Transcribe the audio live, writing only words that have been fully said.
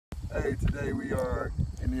Hey, today we are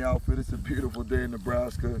in the outfield. It's a beautiful day in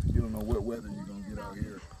Nebraska. You don't know what weather you're gonna get out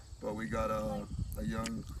here, but we got a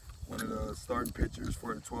young, one of the starting pitchers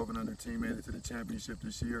for the 12 and under team, made it to the championship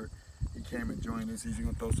this year. He came and joined us. He's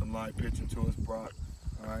gonna throw some live pitching to us, Brock.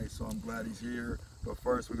 All right, so I'm glad he's here. But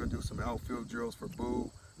first, we're gonna do some outfield drills for Beau.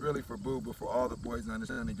 Really for Beau, but for all the boys that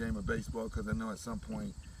understand the game of baseball, because I know at some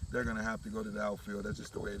point they're gonna have to go to the outfield. That's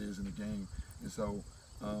just the way it is in the game. And so,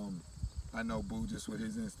 I know Beau, just with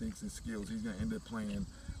his instincts and skills, he's gonna end up playing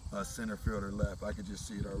center field or left. I could just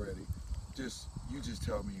see it already. You just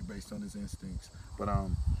tell me based on his instincts. But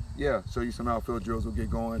yeah, show you some outfield drills. We'll get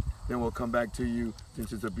going. Then we'll come back to you,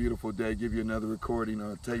 since it's a beautiful day, give you another recording,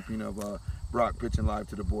 taping of Brock pitching live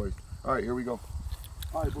to the boys. All right, here we go.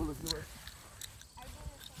 All right, Beau, let's do it. All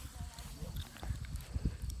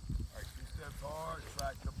right, 2 steps hard,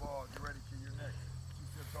 track the ball. You ready, Keeh? You're next. 2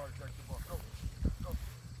 steps hard, track the ball. Go. Go.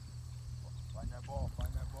 Find that ball,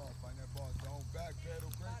 find that ball, find that ball. Don't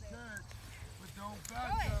backpedal, great catch. But don't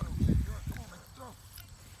backpedal. Come on, make the throw.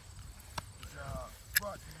 Good job.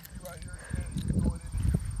 Brock, can you be right here again? You can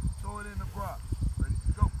throw it in the Brock. Ready?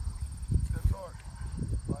 Go. 2 steps hard.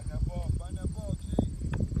 Find that ball, Keeh.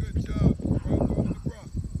 Good job. Right throw to the Brock.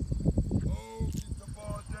 Oh, keep the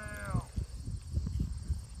ball down.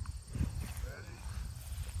 Ready?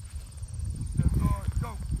 2 steps hard.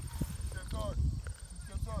 Go. 2 steps hard. 2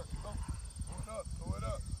 steps hard. Go. Throw it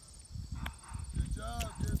up. Good job,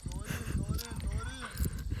 kid. Throw it in. Good job.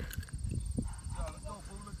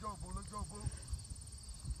 Let's go, Beau.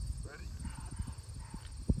 Ready?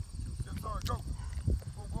 2 steps hard. Go.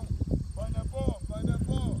 Boom. Find that ball.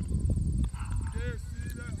 There, see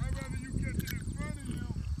that? I'd rather you catch it in front of you.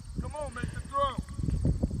 Come on, make the throw.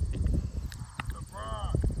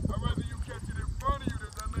 Surprise. I'd rather you catch it in front of you.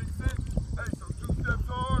 Does that make sense? Hey, so 2 steps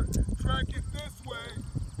hard. Track it this way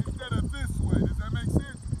instead of this way. Does that make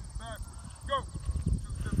sense? Backwards. Go.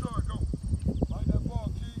 2 steps hard. Go. Find that ball,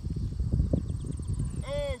 Keeh.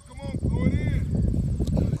 Oh, come on. Throw it in.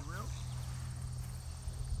 Real?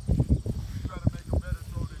 You got to make a better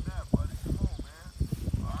throw than that, buddy. Come on, man.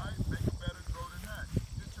 All right? Make a better throw than that.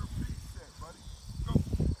 Get your feet set, buddy. Go. 2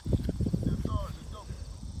 steps hard. Let's go.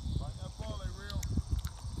 Find that ball, Ayreal.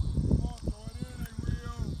 Come on. Throw it in,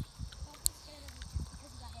 Ayreal.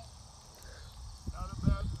 Not a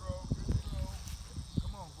bad throw. Good throw.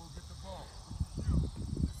 Come on, Beau. Get the ball.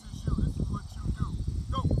 This is you. This is what you do.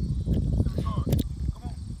 Go. 2 steps hard. Come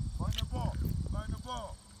on. Find the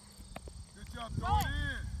ball. Good job. Throw it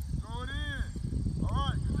in. All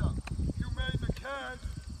right. Good job. You made the catch.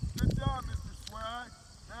 Good job, Mr. Swag.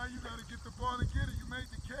 Now you got to get the ball and get it. You made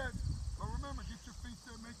the catch. But remember, get your feet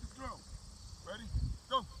set, make the throw. Ready?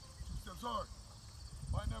 Go. 2 steps hard.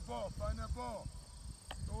 Find that ball.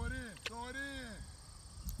 Throw it in.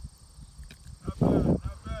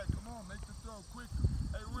 Not bad. Come on, make the throw quicker.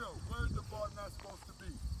 Hey, Will, where's the ball not supposed to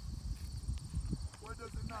be? Where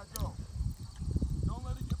does it not go? Don't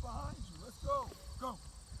let it get behind you. Let's go. Go.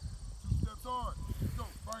 2 steps hard. Let's go.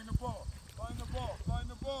 Find the ball.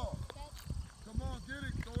 Come on, get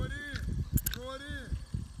it. Throw it in.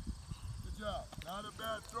 Good job. Not a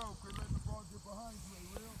bad throw. Quit letting the ball get behind you,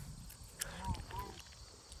 Ayreal.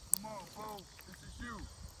 Come on, Beau. This is you.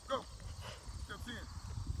 Go. 2 steps in.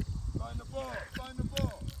 Find the ball.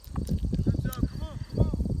 Good job. Come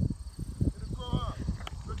on. Get a throw up.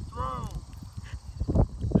 Good throw.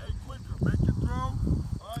 Hey, quicker. Make your throw.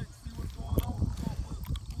 All right, see what's going on.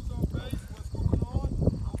 Who's on base? What's going on?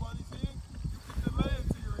 Nobody's in. You can delay it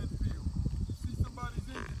to your infield. You see somebody's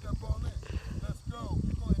in, get that ball in. Let's go.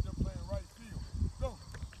 You're going to end up playing right field. Go.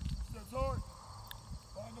 2 steps hard.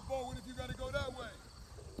 Find the ball. What if you got to go that way?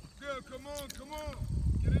 Good. Come on.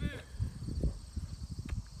 Get it in.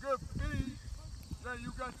 Good feet. Yeah,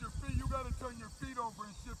 you got your feet. You got to turn your feet over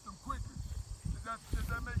and shift them quicker. Does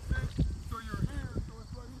that make sense? So you're here. So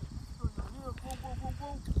it's right here. So you're here.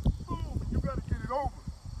 Boom. You got to get it over.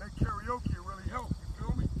 That karaoke really helps. You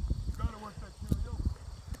feel me? You got to work that karaoke.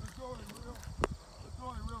 Let's go,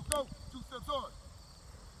 Ayreal. Go. 2 steps hard.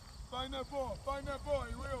 Find that ball,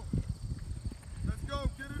 Ayreal. Let's go.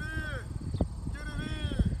 Get it in.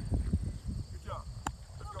 Good job.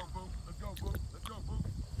 Let's go, Beau. Go. 2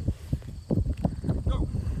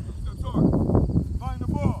 steps hard. Find the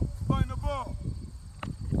ball.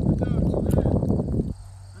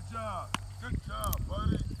 Good job,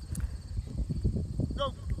 buddy. Go.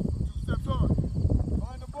 2 steps hard.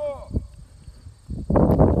 Find the ball. Good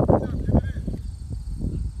job. Get it in.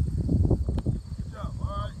 Good job. All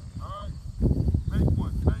right. Make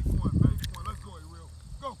one. Let's go, Ayreal.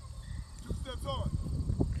 Go.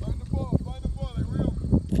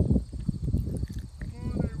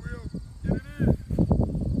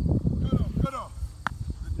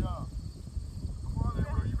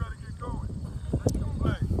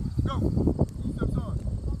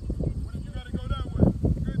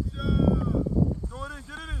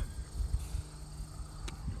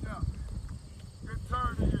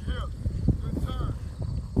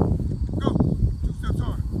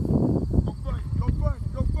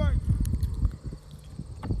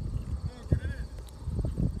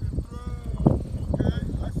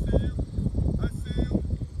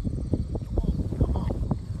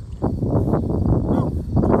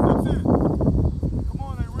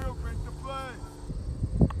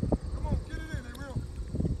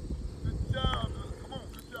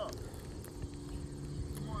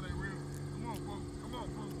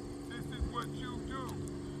 what you do.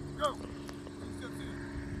 Go. 2 steps in.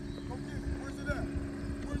 Go get it. Where's it at?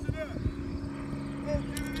 Where's it at? Go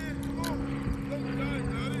get it in. Come on. Don't die,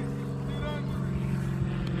 buddy. Get under it.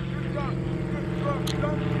 Good job. Good job.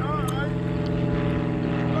 Don't die.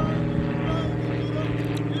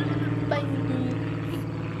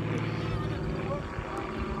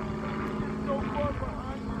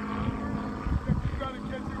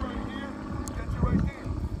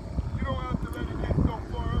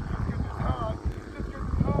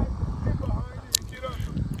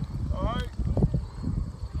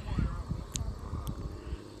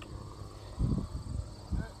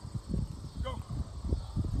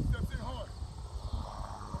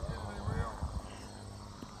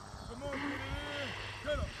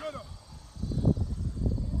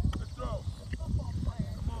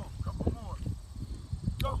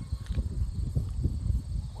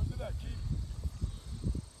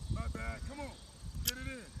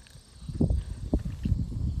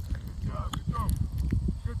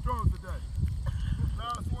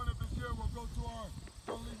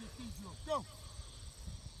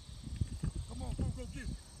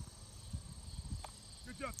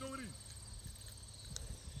 Throw it in.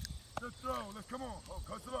 Good throw. Let's come on. Oh,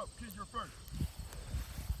 hustle up. Keeh, you're first.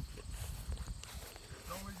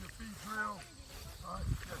 Don't leave your feet drill. All right.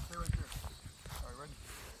 Yeah, stay right there. All right, ready?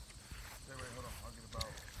 Stay right. Hold on. I'll get about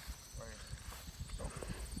right here. Go.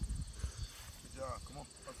 Good job. Come on.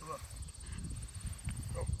 Hustle up.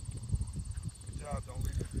 Go. Good job. Don't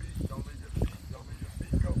leave your feet. Don't leave your feet. Don't leave your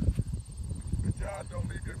feet. Go. Good job. Don't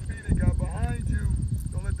leave your feet. It got behind you.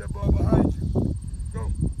 Don't let that ball behind you. Go.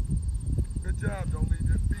 Good job. Don't leave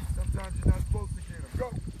your feet. Sometimes you're not supposed to get them. Go.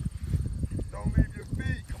 Don't leave your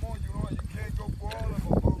feet. Come on, you know you can't go for all of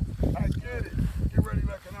them, Beau. I get it. Get ready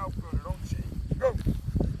like an outfielder. Don't cheat. Go.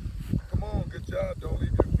 Come on. Good job. Don't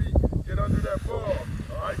leave your feet. Get under that ball.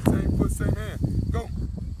 All right. Same foot, same hand. Go.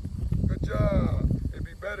 Good job. It'd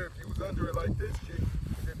be better if you was under it like this, Keeh.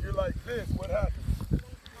 If you're like this, what happens?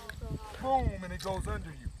 Boom, and it goes under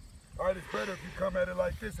you. All right, it's better if you come at it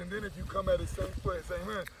like this, and then if you come at it same foot, same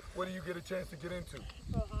hand, what do you get a chance to get into?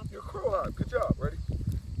 Your crow hop. Good job. Ready?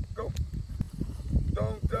 Go.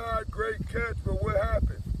 Don't die. Great catch, but what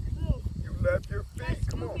happened? You left your feet.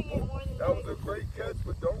 Come on. That was a great catch,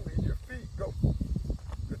 but don't leave your feet. Go.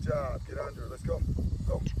 Good job. Get under. Let's go.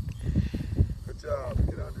 Go. Good job.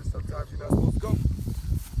 Get under. Sometimes you're not supposed to go.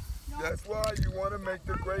 That's why you want to make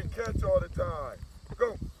the great catch all the time.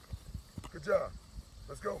 Go. Good job.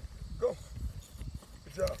 Let's go. Go.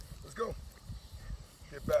 Good job. Let's go.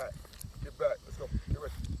 Get back. Get back. Let's go. Get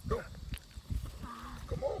ready. Go.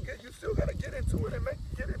 Come on. You still got to get into it and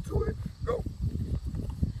get into it. Go.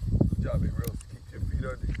 Good job, Ayreal. Keep your feet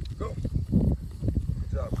under you. Go.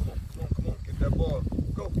 Good job. Come on. Come on. Come on. Get that ball.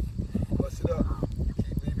 Go. Flush it up. You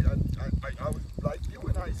keep leaving. I was like you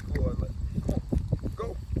in high school. Come on.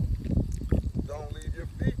 Go. Don't leave your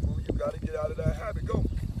feet, Beau. You got to get out of that habit. Go.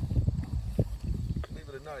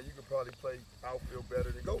 You could probably play outfield better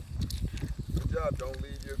than go. Good job. Don't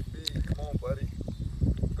leave your feet. Come on, buddy.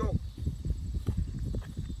 Go.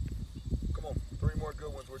 Come on. 3 more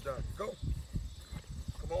good ones. We're done. Go.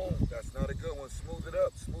 Come on. That's not a good one. Smooth it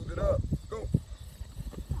up. Smooth it up. Go.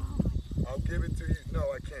 I'll give it to you. No,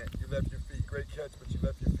 I can't. You left your feet. Great catch, but you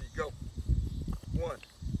left your feet. Go. 1.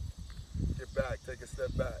 Get back. Take a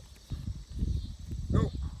step back. Go.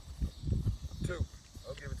 2.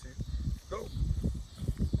 I'll give it to you. Go.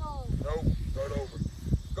 No, start over.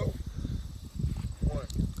 Go. 1.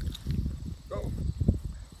 Go.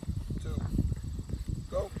 2.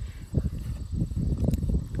 Go.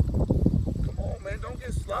 Come on, man. Don't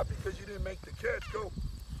get sloppy because you didn't make the catch. Go.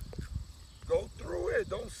 Go through it.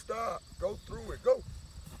 Don't stop. Go through it. Go.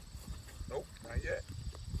 Nope, not yet.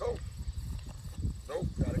 Go. Nope,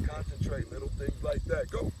 gotta concentrate. Little things like that.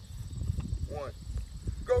 Go. 1.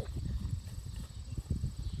 Go.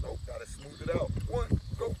 Nope, gotta smooth it out. 1.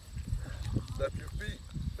 Go. Left your feet.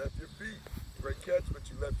 Left your feet. Great catch, but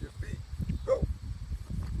you left your feet. Go.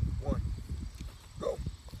 1. Go.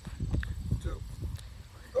 2.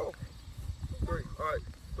 Go. 3. All right.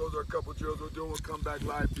 Those are a couple drills we're doing. We'll come back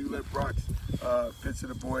live to let Brox pitch to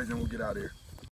the boys, and we'll get out of here.